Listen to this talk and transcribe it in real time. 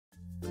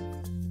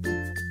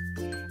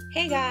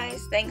Hey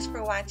guys, thanks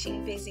for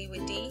watching Busy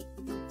with D.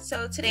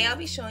 So today I'll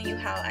be showing you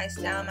how I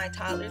style my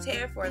toddler's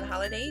hair for the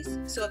holidays.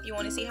 So if you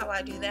want to see how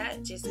I do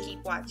that, just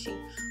keep watching.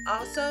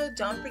 Also,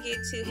 don't forget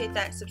to hit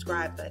that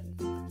subscribe button.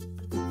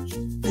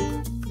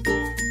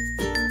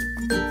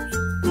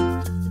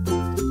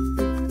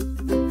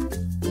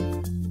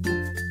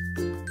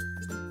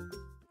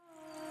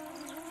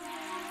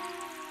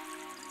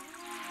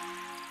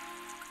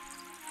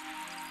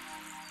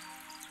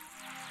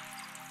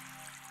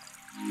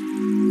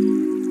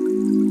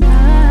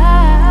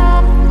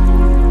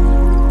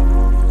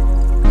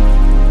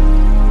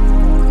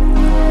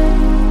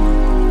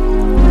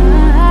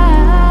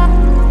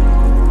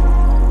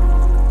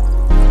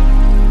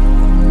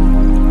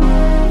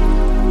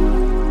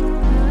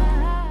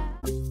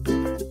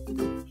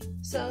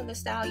 So the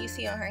style you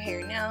see on her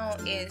hair now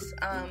is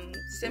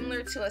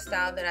similar to a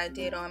style that I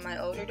did on my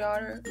older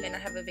daughter, and I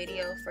have a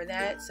video for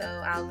that, so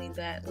I'll leave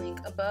that link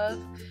above.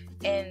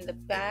 And the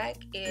back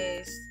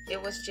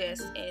it was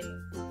just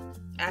in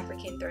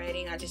African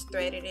threading. I just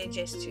threaded it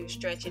just to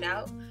stretch it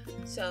out.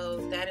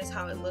 So that is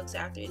how it looks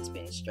after it's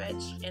been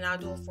stretched, and I'll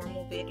do a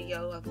formal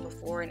video of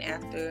before and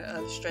after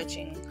of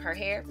stretching her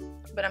hair,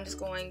 but I'm just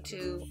going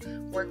to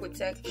work with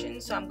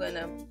sections. So I'm going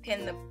to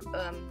pin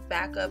the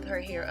back of her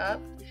hair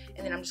up,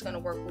 and then I'm just going to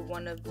work with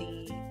one of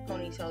the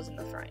ponytails in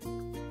the front.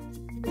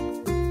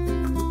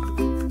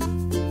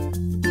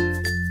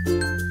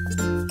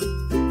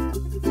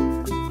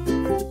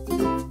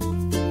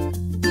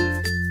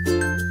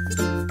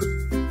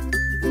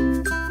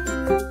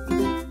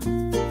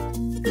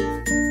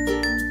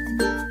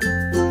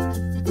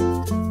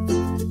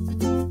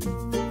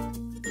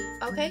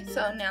 Okay,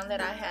 so now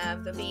that I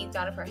have the beads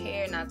out of her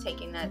hair and I've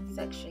taken that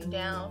section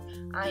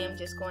down, I am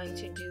just going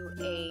to do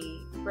a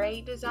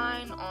braid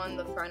design on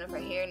the front of her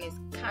hair, and it's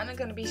kind of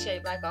going to be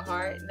shaped like a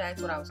heart.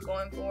 That's what I was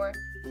going for.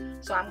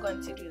 So I'm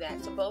going to do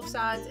that. So both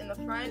sides in the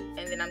front,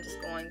 and then I'm just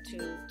going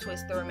to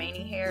twist the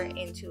remaining hair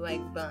into a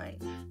bun.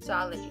 So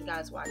I'll let you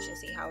guys watch and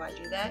see how I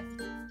do that.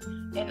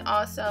 And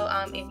also,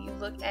 if you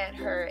look at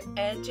her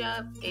edge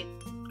up, it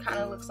kind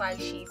of looks like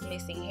she's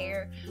missing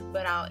hair,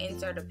 but I'll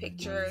insert a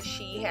picture.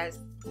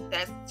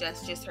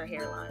 That's just her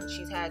hairline.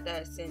 She's had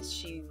that since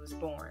she was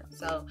born.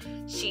 So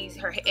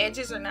her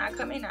edges are not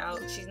coming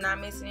out. She's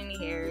not missing any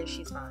hair.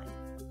 She's fine.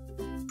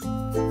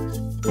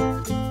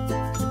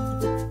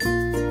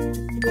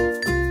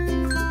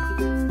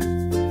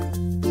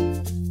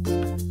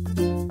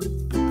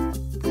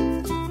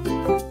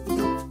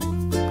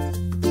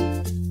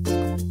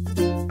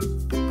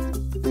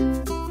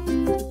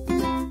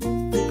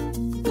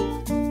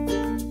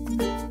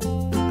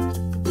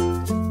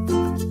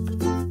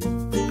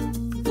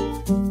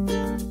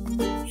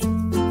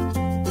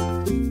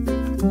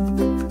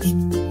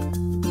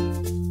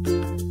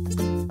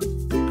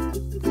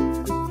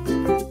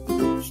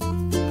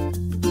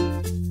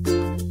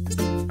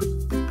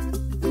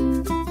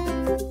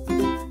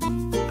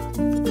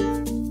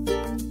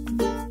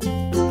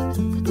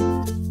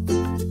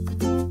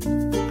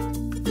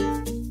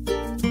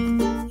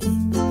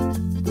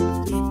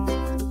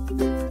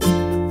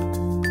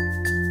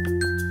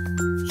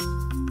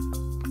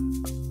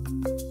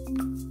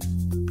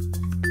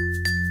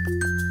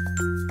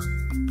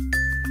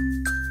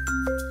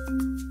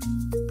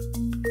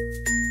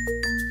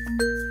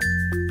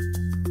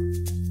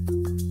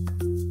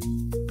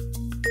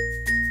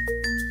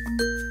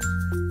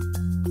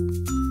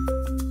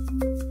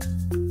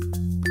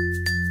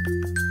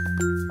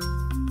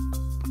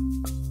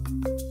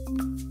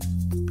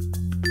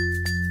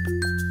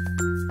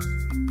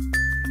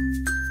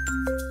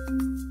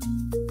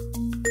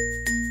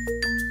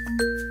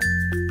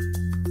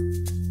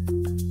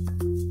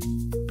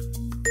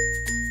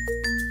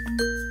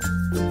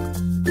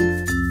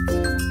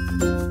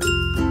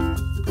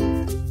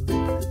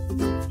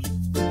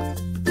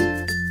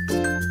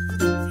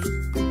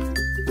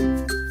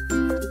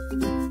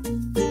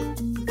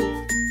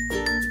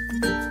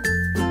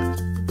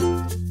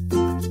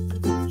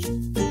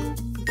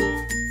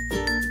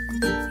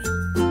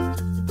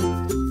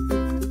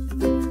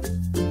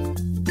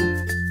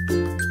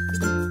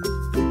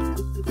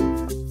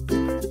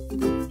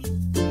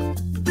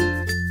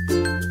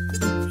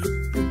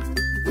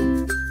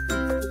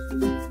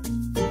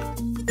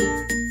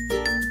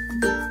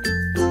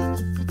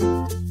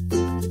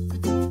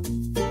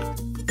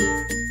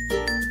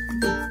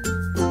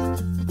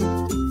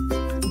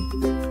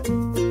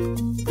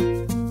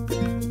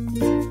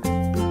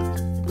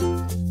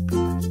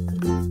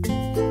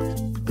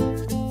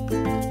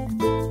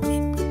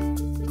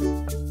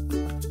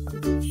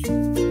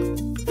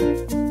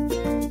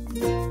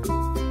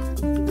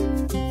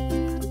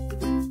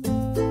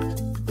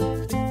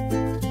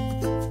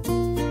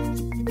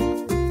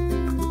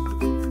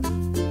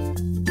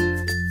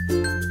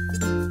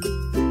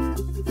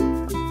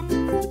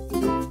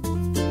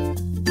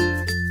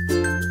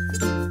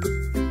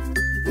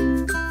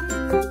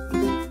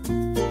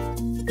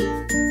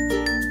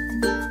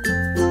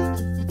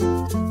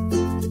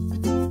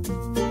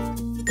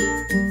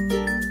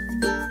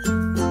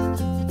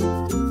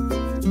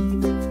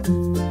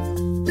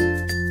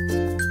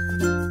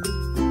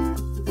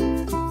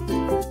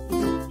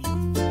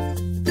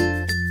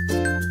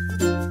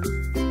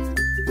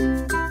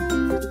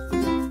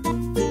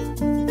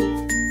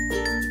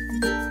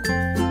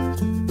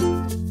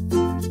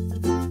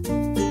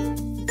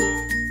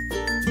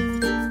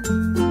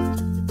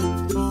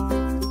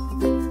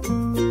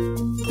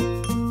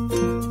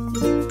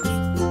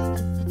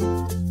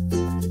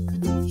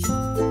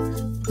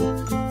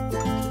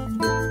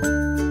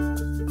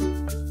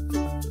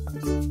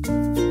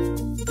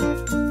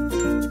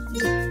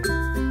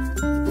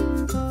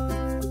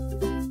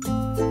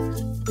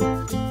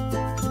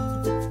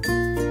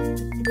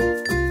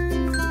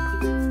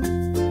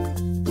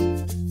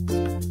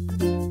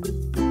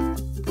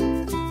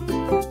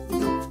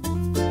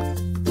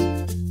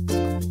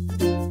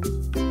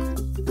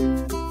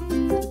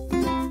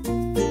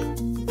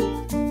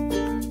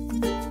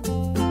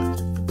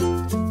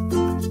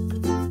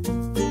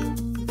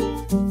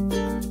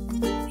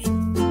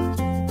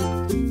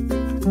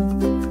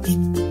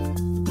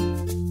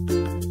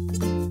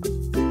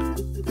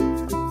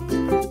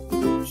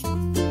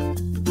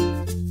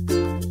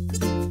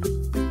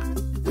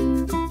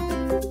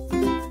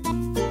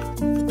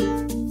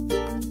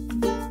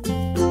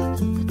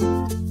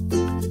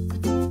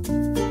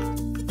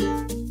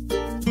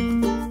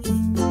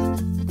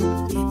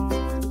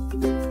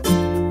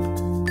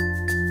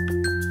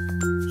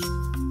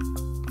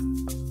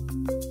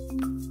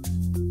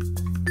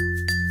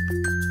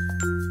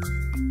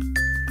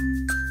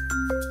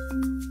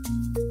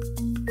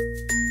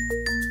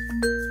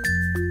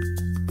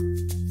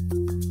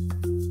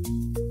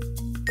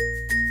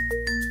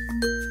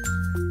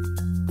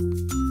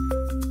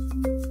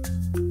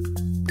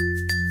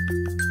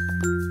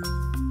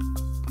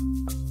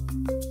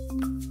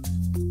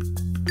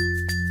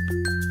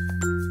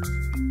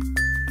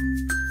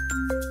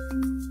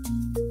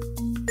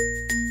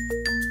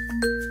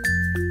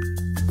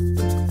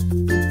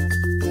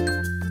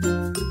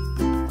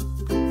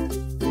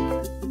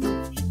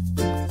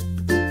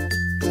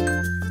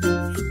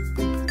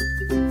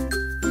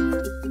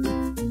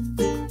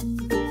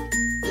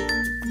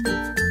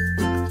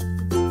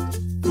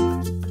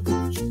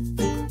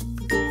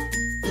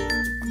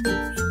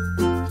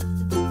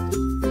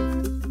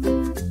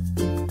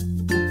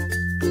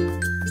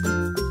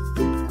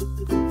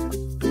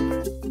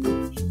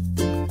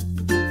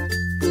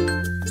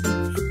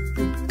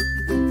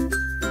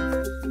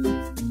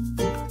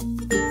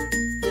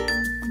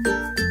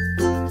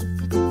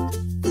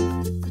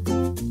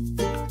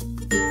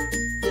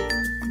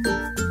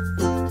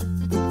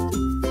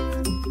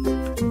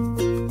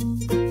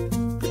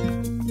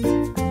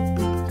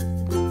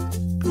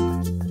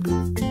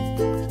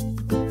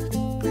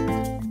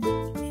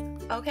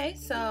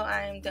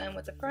 I am done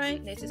with the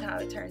front. This is how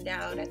it turned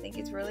out. I think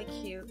it's really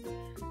cute.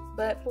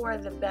 But for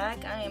the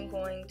back, I am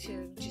going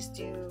to just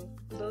do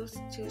loose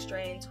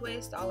 2-strand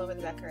twist all over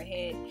the back of her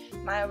head.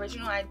 My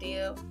original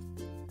idea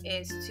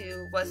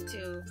was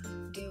to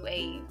do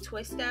a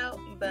twist out,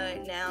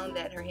 but now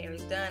that her hair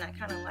is done, I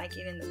kind of like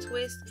it in the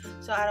twist.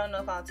 So I don't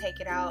know if I'll take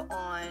it out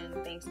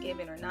on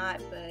Thanksgiving or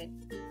not, but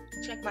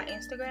check my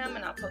Instagram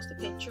and I'll post a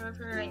picture of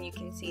her and you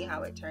can see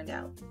how it turned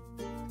out.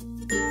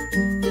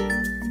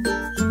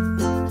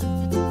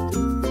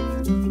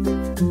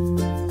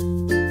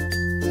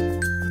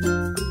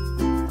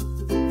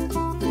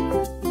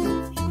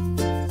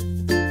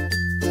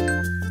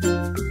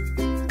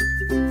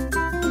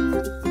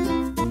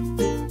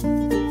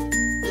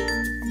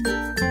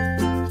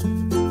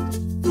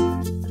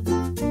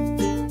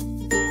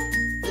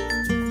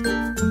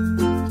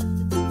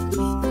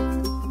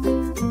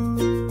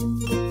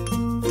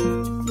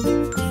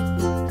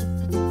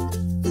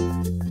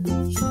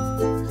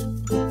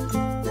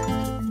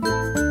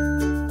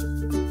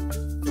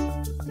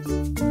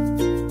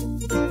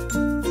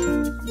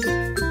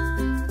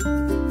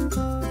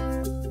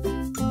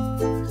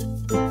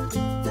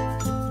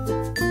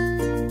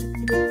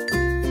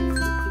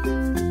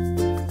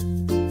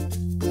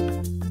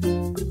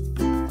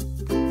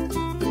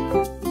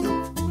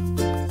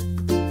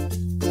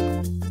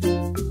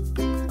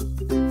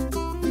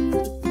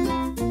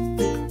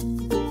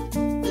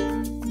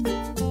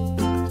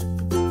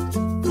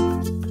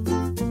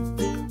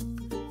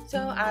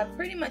 I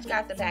pretty much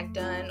got the back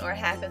done, or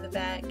half of the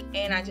back,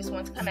 and I just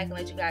want to come back and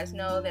let you guys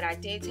know that I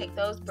did take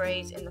those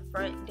braids in the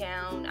front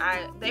down.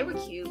 They were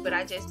cute, but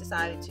I just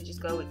decided to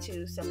just go with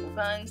 2 simple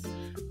buns.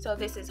 So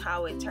this is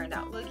how it turned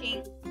out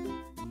looking.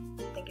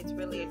 I think it's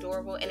really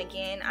adorable. And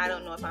again, I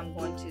don't know if I'm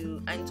going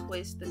to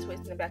untwist the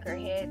twist in the back of her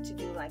head to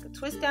do like a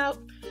twist out,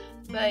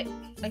 but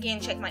again,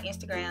 check my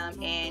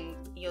Instagram and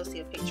you'll see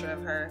a picture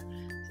of her.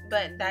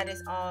 But that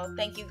is all.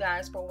 Thank you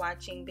guys for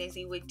watching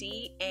Busy with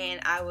D,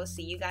 and I will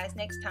see you guys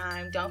next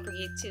time. Don't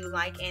forget to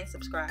like and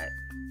subscribe.